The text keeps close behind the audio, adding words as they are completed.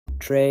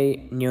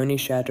Trey Nyoni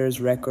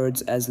shatters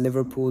records as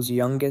Liverpool's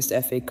youngest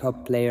FA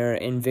Cup player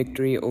in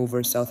victory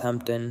over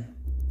Southampton.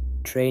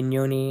 Trey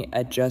Nyoni,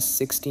 at just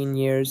 16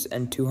 years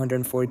and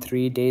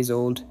 243 days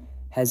old,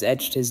 has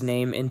etched his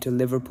name into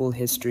Liverpool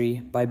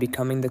history by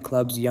becoming the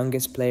club's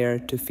youngest player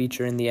to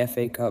feature in the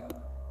FA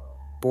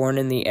Cup. Born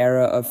in the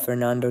era of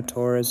Fernando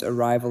Torres'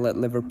 arrival at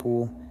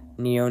Liverpool,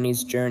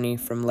 Nyoni's journey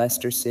from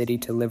Leicester City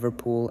to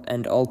Liverpool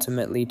and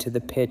ultimately to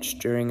the pitch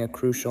during a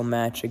crucial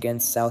match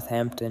against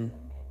Southampton.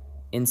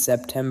 In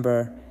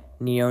September,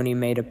 Nyoni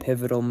made a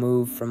pivotal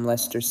move from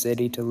Leicester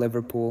City to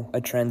Liverpool, a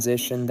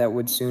transition that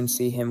would soon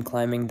see him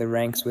climbing the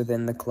ranks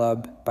within the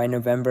club. By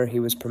November, he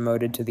was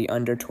promoted to the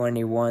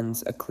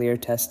under-21s, a clear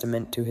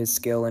testament to his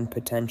skill and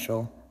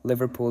potential.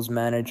 Liverpool's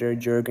manager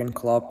Jurgen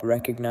Klopp,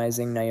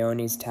 recognizing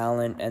Nyoni's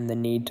talent and the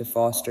need to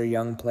foster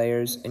young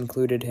players,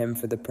 included him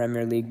for the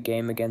Premier League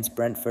game against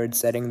Brentford,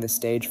 setting the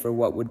stage for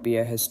what would be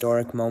a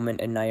historic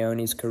moment in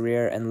Nyoni's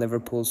career and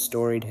Liverpool's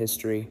storied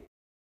history.